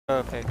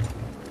Perfect.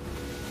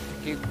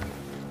 Thank you.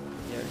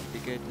 Yeah, it'll be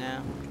good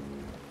now.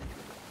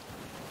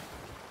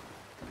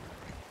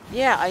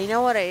 Yeah, I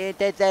know what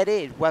that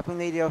is. Weapon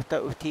lady will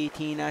start with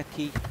Tina,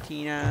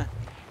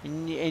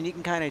 and you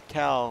can kind of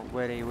tell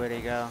where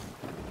they go.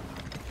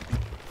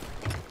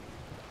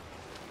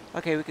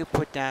 Okay, we could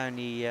put down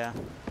the.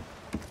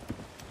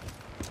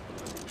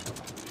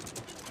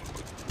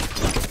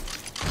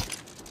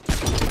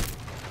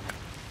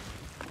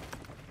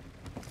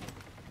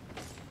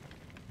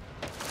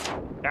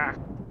 Ah.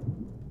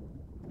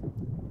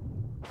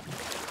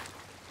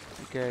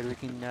 Good, we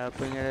can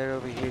bring it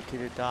over here to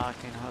the dock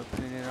and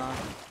harpoon it on.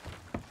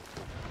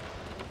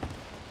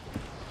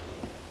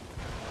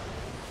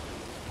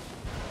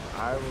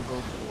 I will go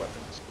for the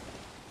weapons.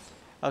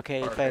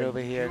 Okay, it's Or, right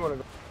over here. Go,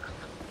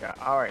 yeah,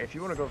 alright, if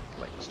you want to go,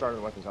 like, start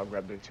the weapons, I'll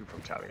grab the 2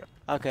 from Talia.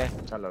 Okay.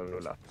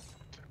 Talula.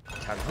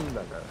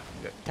 Talula.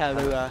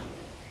 Talua.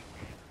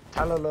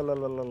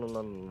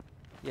 Talula.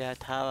 Yeah,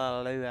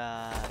 Talua.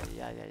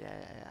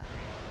 Yeah.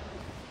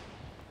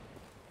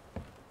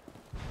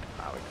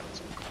 Ah, we got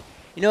some.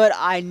 You know what?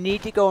 I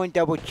need to go and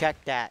double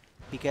check that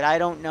because I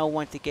don't know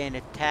once again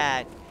if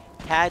Tad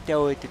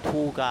though is the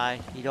tool guy.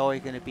 He's always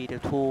gonna be the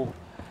tool.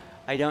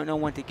 I don't know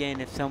once again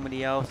if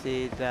somebody else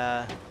is.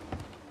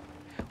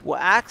 Well,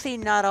 actually,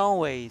 not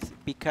always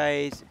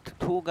because the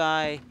tool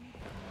guy.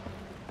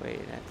 Wait,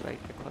 that's like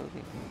the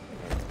clothing.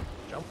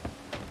 Jump.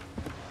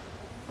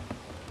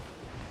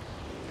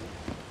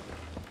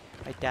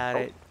 I doubt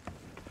it.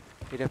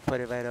 You just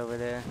put it right over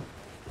there.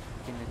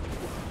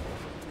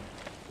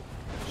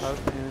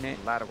 Harpoon it.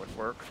 Ladder would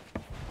work.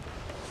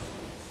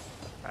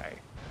 Alright.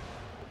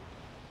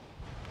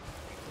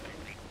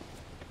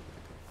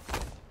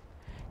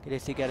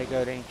 Guess you gotta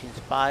go to Ancient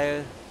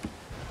Spire.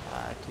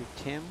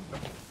 To Tim.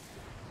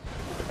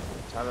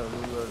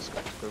 Talula's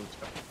got to go to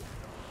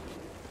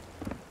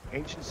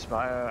Ancient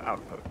Spire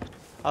Outpost.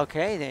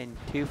 Okay, then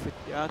 2 for.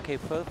 Okay,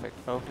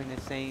 perfect. Both in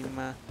the same.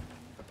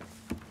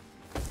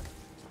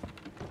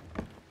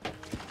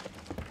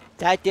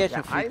 That there's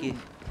some freaky.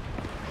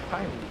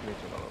 I'm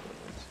glitching all over the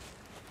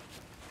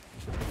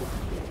place.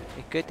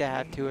 It's good to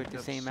have 2 at the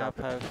same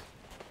outpost.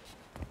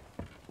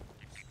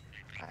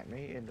 I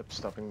may end up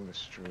stopping the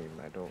stream.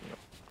 I don't know.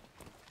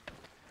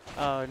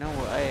 Oh no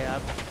way!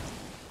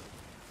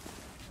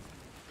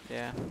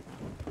 Yeah.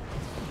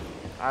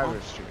 I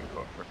was streaming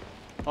for.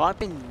 Well, I've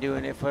been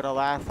doing it for the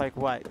last like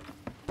what,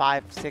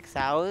 5-6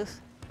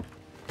 hours?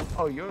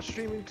 Oh, you're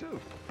streaming too?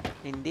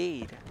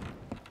 Indeed.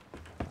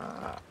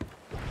 Ah.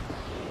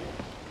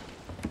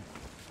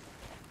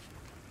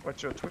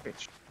 What's your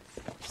Twitch?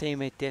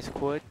 Same as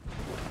Discord.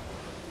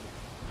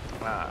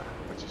 Ah,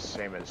 which is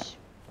same as.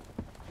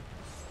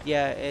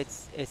 Yeah,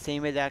 it's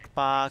same as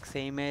Xbox,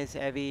 same as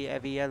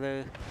every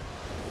other.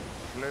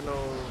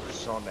 Little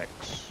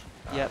Sonics.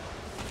 Yep.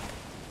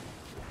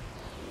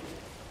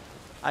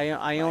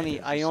 I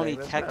only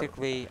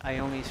technically I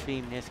only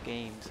stream this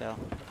game, so.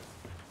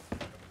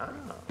 Ah.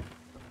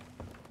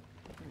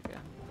 Okay.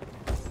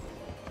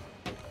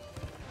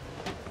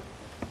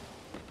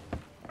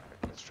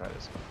 Alright, let's try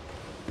this.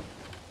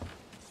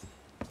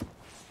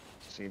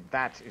 See,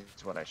 that is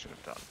what I should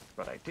have done,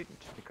 but I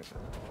didn't because of.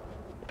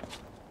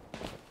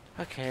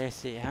 Okay, let's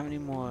see, how many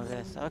more of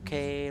this?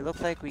 Okay, looks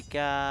like we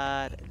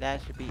got,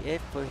 that should be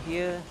it for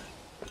here.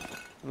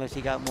 Unless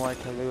you got more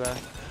Talua.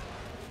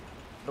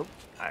 Nope,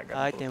 I got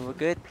Alright, then we're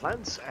good.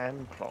 plants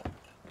and claw.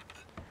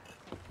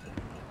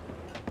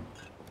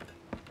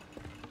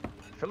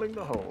 Filling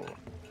the hole.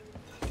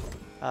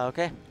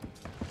 Okay.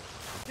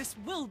 This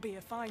will be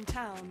a fine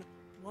town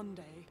one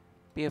day.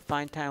 Be a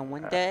fine time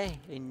one day?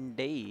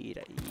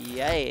 Indeed.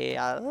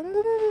 Yeah.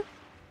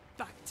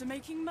 Back to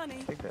making money.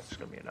 I think that's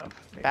gonna be enough.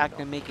 Maybe Back not.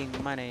 to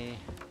making money.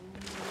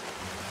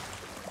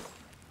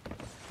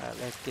 Alright,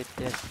 let's get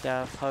this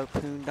stuff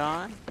harpooned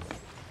on.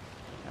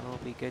 And we'll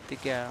be good to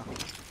go.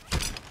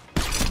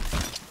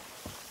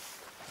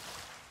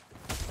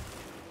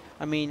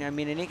 I mean,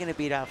 it ain't gonna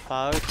be that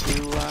far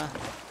to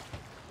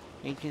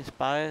Ancient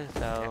Spire,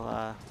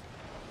 so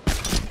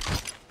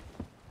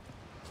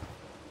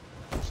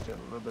Still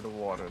a little bit of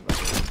water in the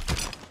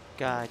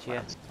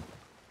gotcha.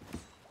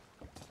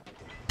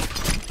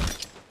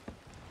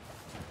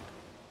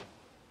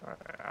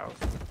 Alright, out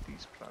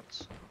these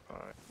plants.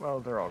 Alright.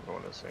 Well, they're all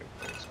going to the same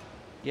place.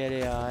 Yeah,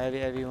 they are.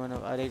 Everyone,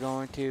 are they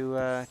going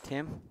to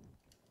Tim?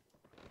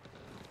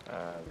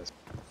 This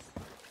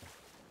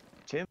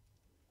Tim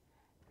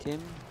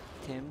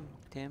Tim?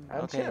 and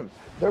Okay. Tim.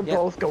 They're Yep.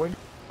 both going.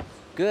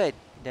 Good.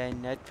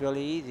 Then that's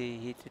really easy.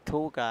 He's the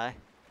tool guy.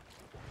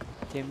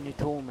 Tim the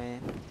Toolman.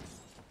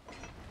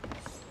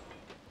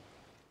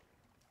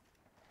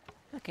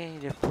 Okay,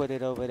 just put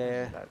it over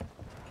there.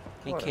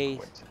 In What a case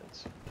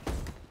coincidence.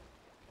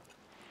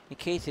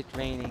 it's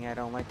raining, I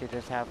don't like to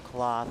just have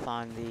cloth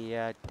on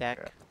the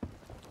deck.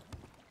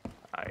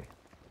 Aye.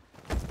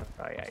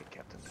 Aye,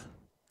 Captain.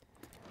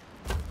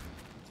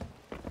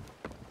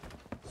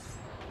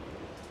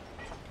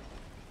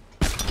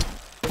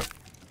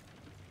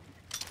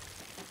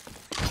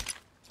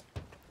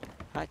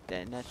 Right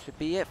then, that should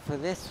be it for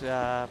this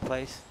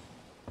place.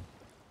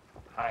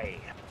 Aye.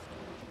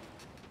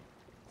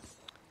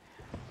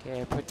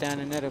 Okay, I put down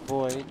another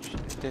voyage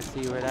to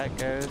see where that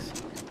goes.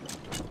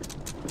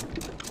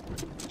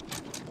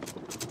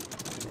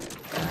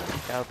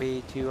 That'll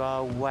be to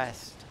our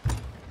west.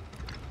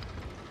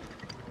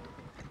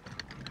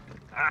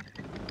 Ah.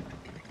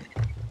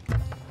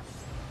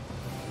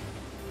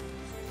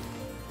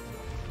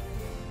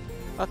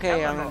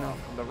 Okay, I don't know.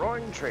 From the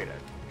Roaring Trader.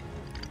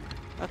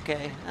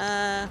 Okay,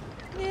 yeah,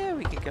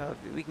 we could go.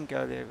 We can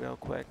go there real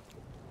quick.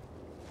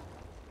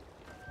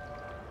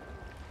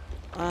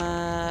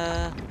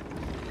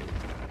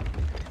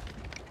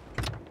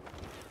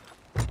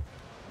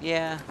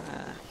 Yeah.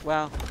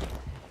 Well,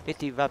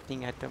 it's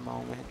erupting at the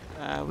moment.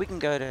 We can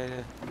go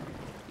to.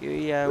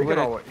 Yeah. We What? can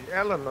always.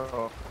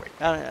 Eleanor. Wait.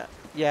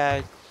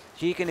 Yeah.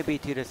 She's gonna be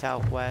to the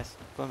southwest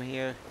from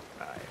here.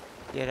 Aye.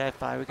 Yeah, that's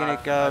fine. We're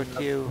gonna go another,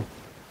 to.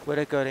 We're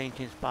gonna go to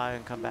Ancient Spire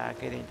and come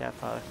back. It ain't that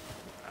far.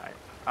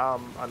 aye.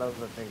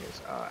 Another thing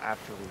is,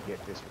 after we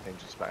get this with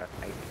Ancient Spire,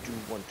 I do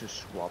want to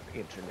swap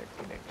internet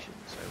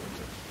connections. I want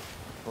to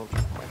both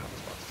my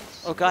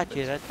hotspots. Oh,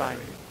 gotcha. That's fine.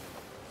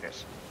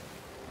 Yes.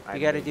 You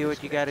gotta do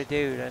what you gotta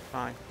do. That's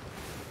fine.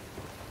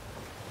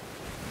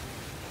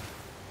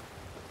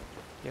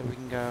 Yeah, we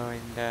can go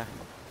and.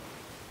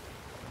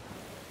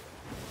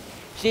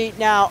 See,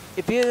 now,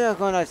 if you're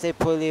gonna say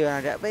pull it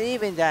on that, but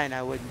even then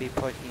I wouldn't be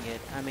pushing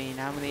it. I mean,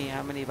 how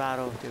many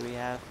bottles do we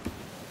have?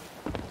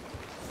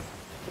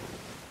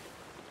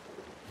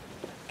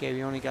 Okay,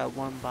 we only got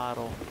one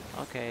bottle.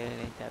 Okay, it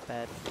ain't that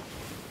bad.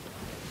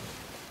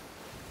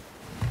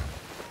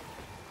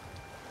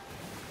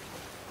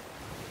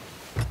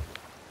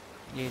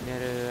 Need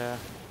another,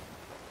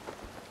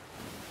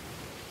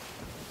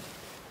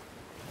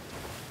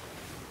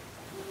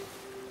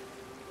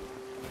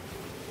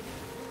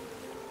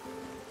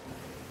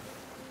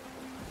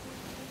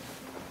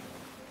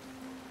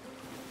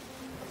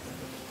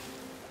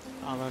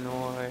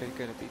 Eleanor is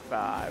gonna be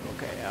 5.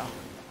 Okay, yeah.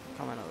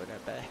 Coming over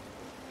that bay.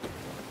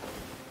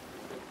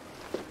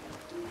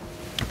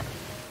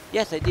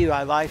 Yes, I do.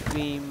 I live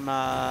stream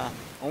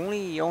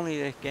only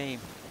this game.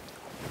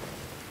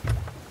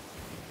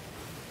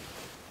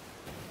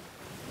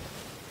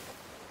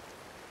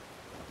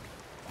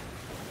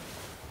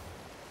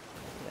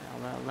 Yeah,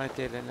 I'm gonna let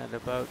it another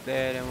boat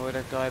there, and we'll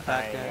go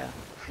back there.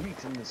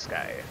 Fleet in the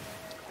sky.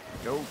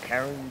 No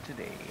Karen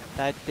today.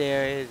 That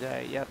there is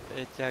a yep,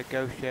 it's a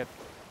ghost ship.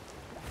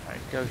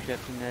 Ghost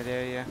ships in that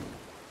area.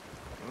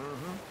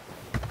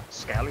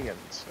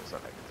 Scallions, as I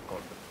like to call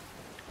them.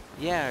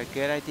 Yeah,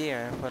 good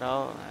idea. Put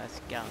all a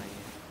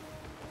scallion.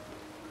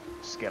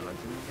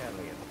 Skeleton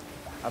galleon.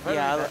 Apparently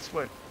Yeah, that's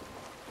what.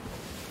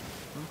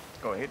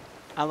 Go ahead.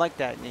 I like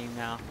that name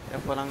now.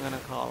 That's what I'm gonna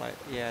call it.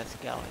 Yeah,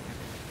 scallion.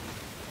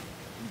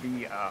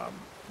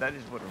 That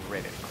is what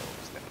Reddit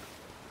calls them.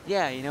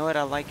 Yeah, you know what?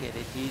 I like it.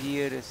 It's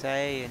easier to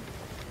say, and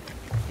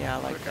yeah,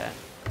 I like that.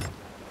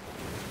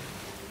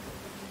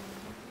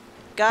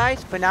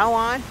 Guys, from now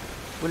on,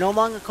 we're no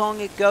longer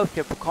calling it ghost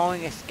ship. We're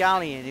calling it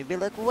scallion. You'd be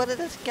like, what is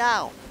a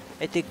scout?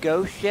 It's a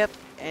ghost ship,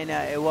 and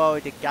well,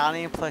 it's a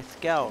galleon plus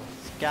scout.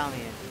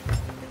 Scallion.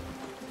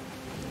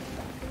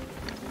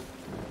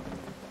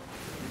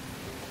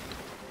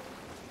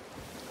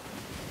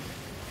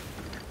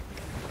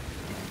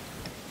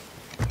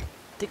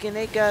 Thinking,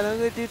 hey guys, I'm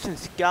gonna do some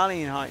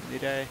scallion hunting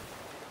today.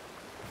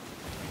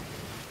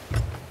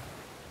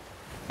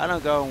 I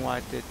don't go and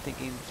watch the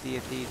Thinking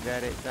CFD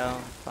Reddit, so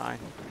it's fine.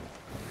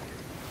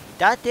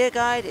 That there,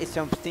 guys, is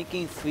some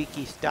stinking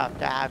freaky stuff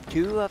to have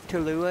 2 of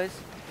Tulua's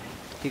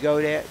to go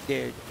there.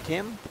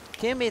 Tim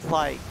is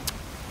like,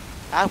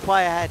 that's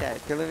why I had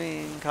that,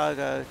 delivering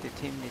cargo to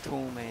Tim the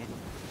Toolman.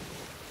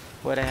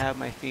 What I have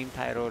my stream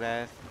titled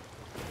as.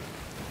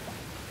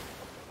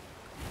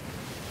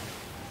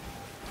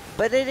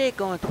 But it is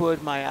going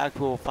towards my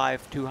actual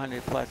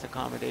 200 plus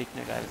accommodation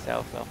I gotta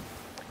sell, so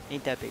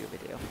ain't that big of a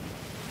deal.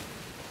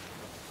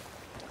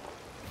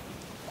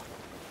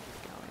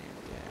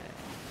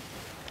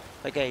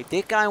 Okay,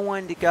 this guy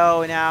wanted to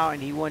go now,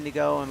 and he wanted to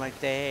go and like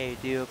say, hey,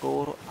 do a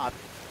go up,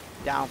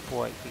 down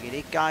for it. Because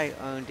this guy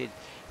earned it.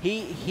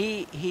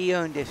 He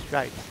earned his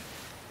stripes.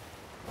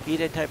 He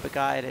the type of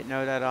guy that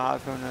know that to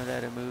also know that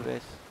to move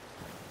us.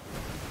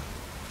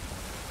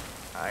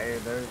 Aye,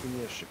 there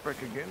be a shipwreck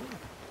again.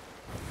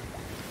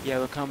 Yeah,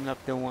 we're coming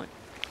up to one.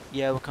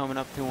 Yeah, we're coming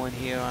up to one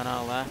here on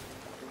our left.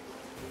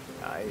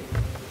 Aye.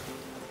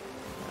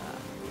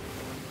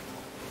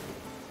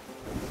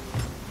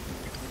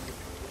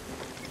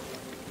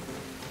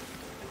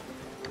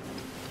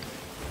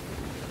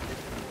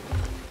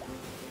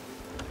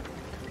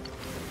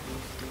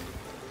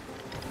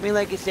 I mean,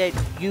 like you said,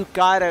 you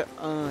gotta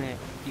own it.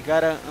 You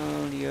gotta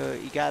own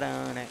you gotta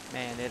own it,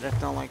 man. They just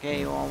don't like,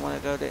 hey, I want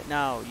to go there.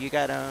 No, you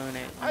gotta own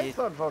it. I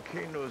thought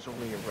volcanoes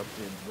only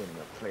erupted when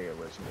the player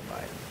was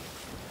nearby.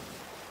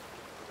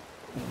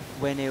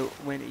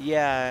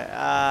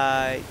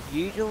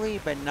 Usually,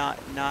 but not.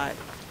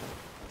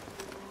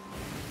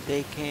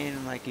 They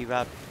can like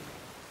erupt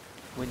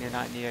when you're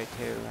not near it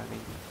too. I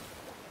mean.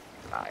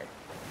 Aye.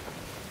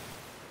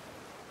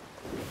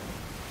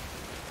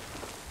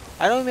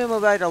 I don't remember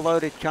about a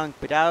loaded chunk,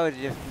 but that was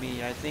just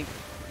me. I think,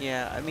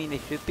 yeah, I mean,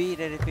 it should be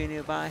that if you're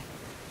nearby.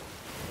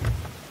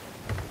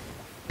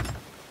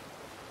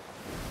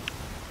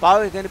 If I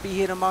was going to be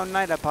here tomorrow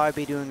night, I'd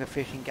probably be doing a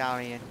fishing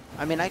galleon.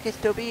 I mean, I could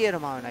still be here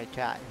tomorrow night,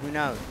 chat. Who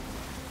knows?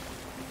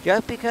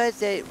 Just because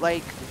it,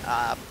 like,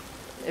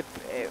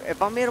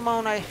 if I'm here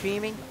tomorrow night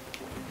streaming,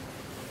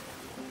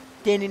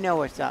 then you know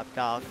what's up,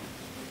 dog.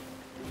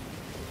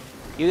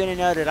 You're gonna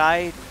know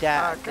that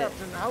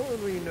Captain, how will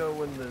we know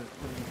when the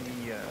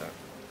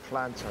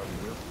plants are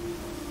real?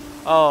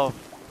 Oh,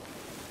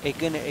 it's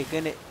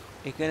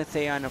gonna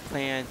say on the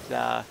plans,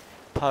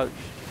 post,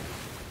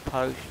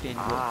 and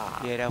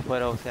yeah, that's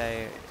what it'll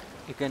say.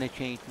 It's gonna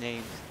change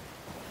names.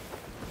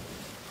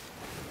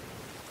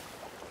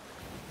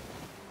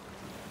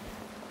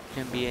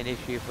 Shouldn't be an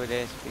issue for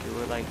this because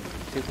we're like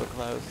super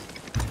close.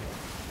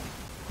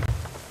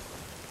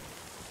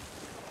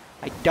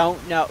 I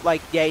don't know,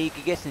 like, yeah, you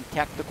could get some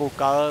technical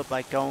garb,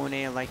 like going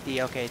in, like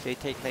okay, so it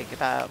takes like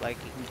about, like,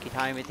 you can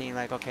time everything,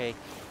 like, okay,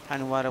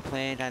 time to water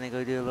plant, time to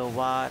go do a little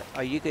water,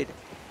 or you could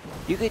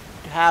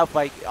have,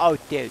 like, oh,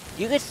 dude,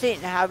 you could sit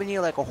and have in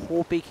here, like, a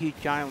whole big, huge,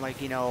 giant, like,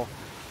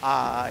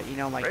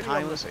 like,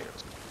 timer.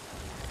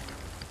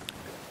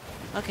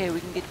 Okay, we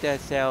can get the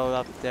sail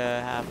up to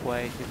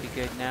halfway, should be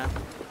good now.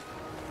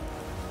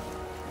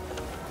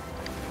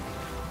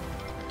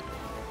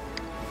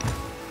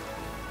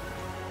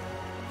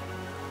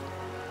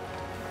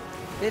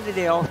 Then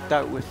they all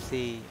start with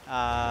C,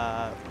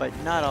 but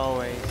not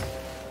always.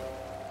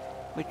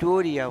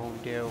 Majority of them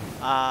do.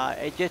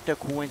 It's just a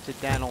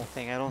coincidental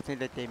thing. I don't think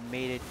that they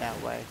made it that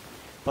way.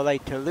 But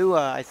like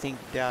Tallulah, I think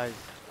does.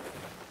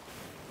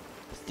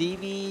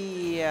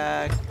 Stevie,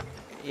 yeah,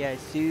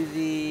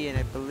 Susie, and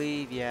I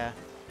believe, yeah.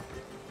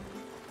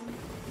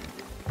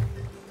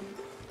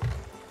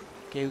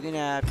 Okay, we're gonna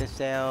have the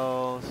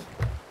sails.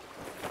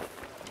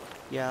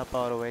 Yeah, up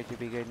all the way to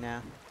be good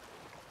now.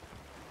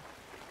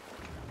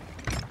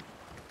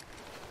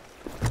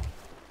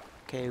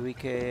 Okay, we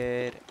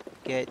could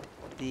get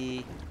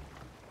the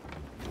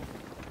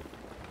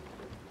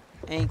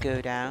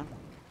anchor down.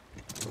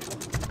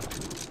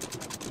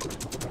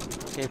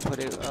 Okay, put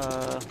it,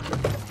 that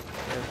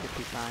should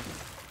be fine.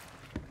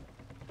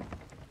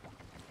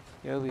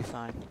 It'll be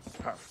fine.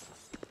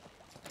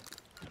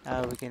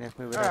 We can just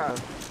move it up.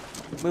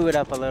 Move it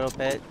up a little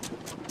bit.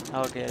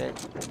 I'll get it.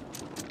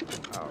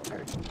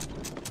 Okay.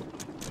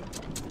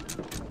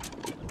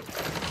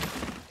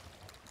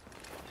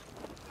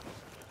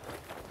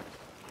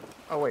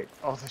 Oh wait,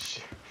 oh the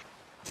shit.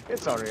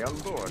 It's already on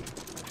board.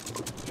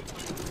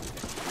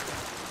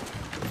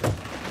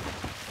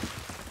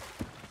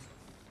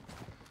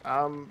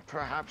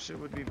 Perhaps it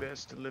would be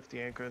best to lift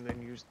the anchor and then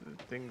use the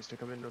things to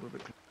come in a little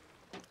bit.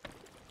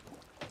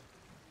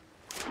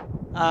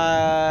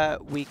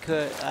 We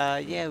could,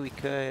 yeah, we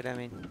could, I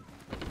mean.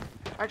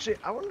 Actually,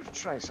 I wanted to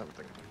try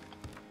something.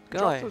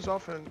 Go ahead. Drop those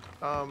off and,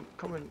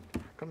 come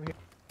here.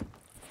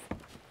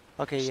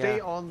 Okay, Stay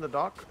on the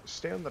dock.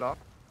 Stay on the dock.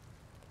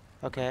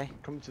 Okay.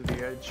 Come to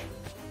the edge.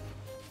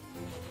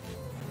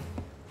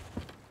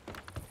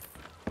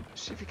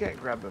 See if you can't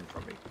grab them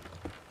from me.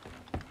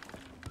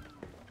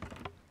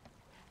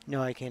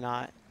 No, I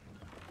cannot.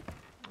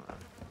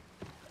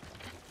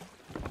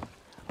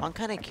 I'm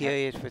kind of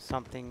curious for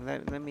something.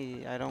 Let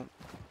me, I don't...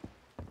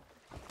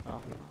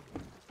 Oh.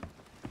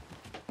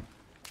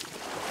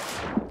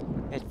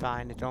 It's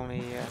fine, it's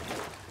only,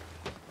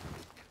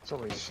 It's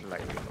only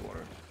slightly in the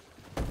water.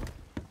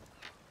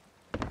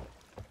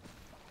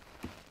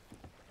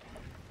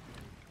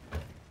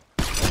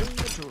 Tim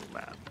the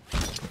Toolman.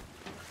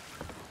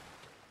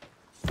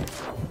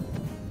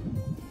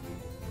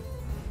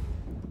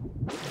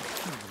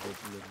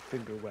 Little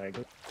finger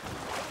waggle.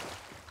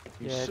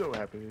 He's so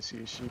happy to see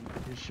his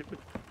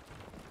shipment.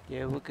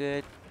 Yeah, we're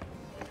good.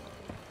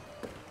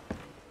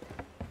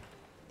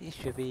 These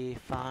should be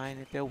fine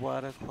if they're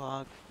water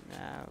clogged.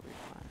 Nah, we'll be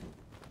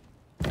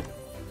fine.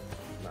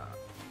 Nah.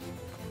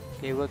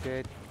 Okay, we're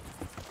good.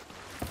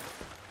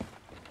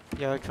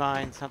 Yeah, we're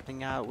trying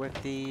something out with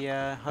the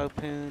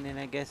harpoon, and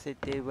I guess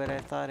it did what I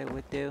thought it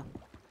would do.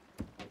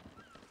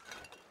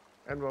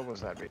 And what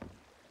was that mean?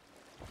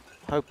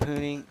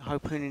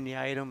 Harpooning the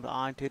item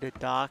onto the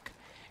dock.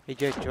 It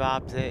just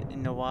drops it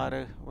in the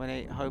water when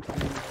it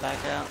harpoons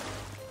back out.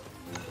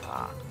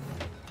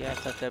 Yeah, I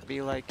thought that'd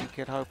be like you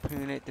could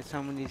harpoon it to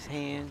somebody's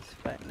hands,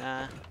 but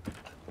nah.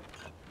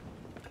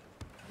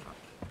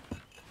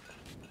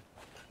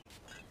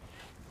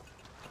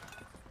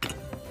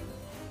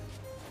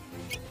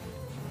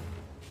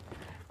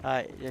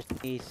 Alright,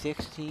 just need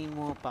 16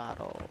 more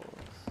bottles.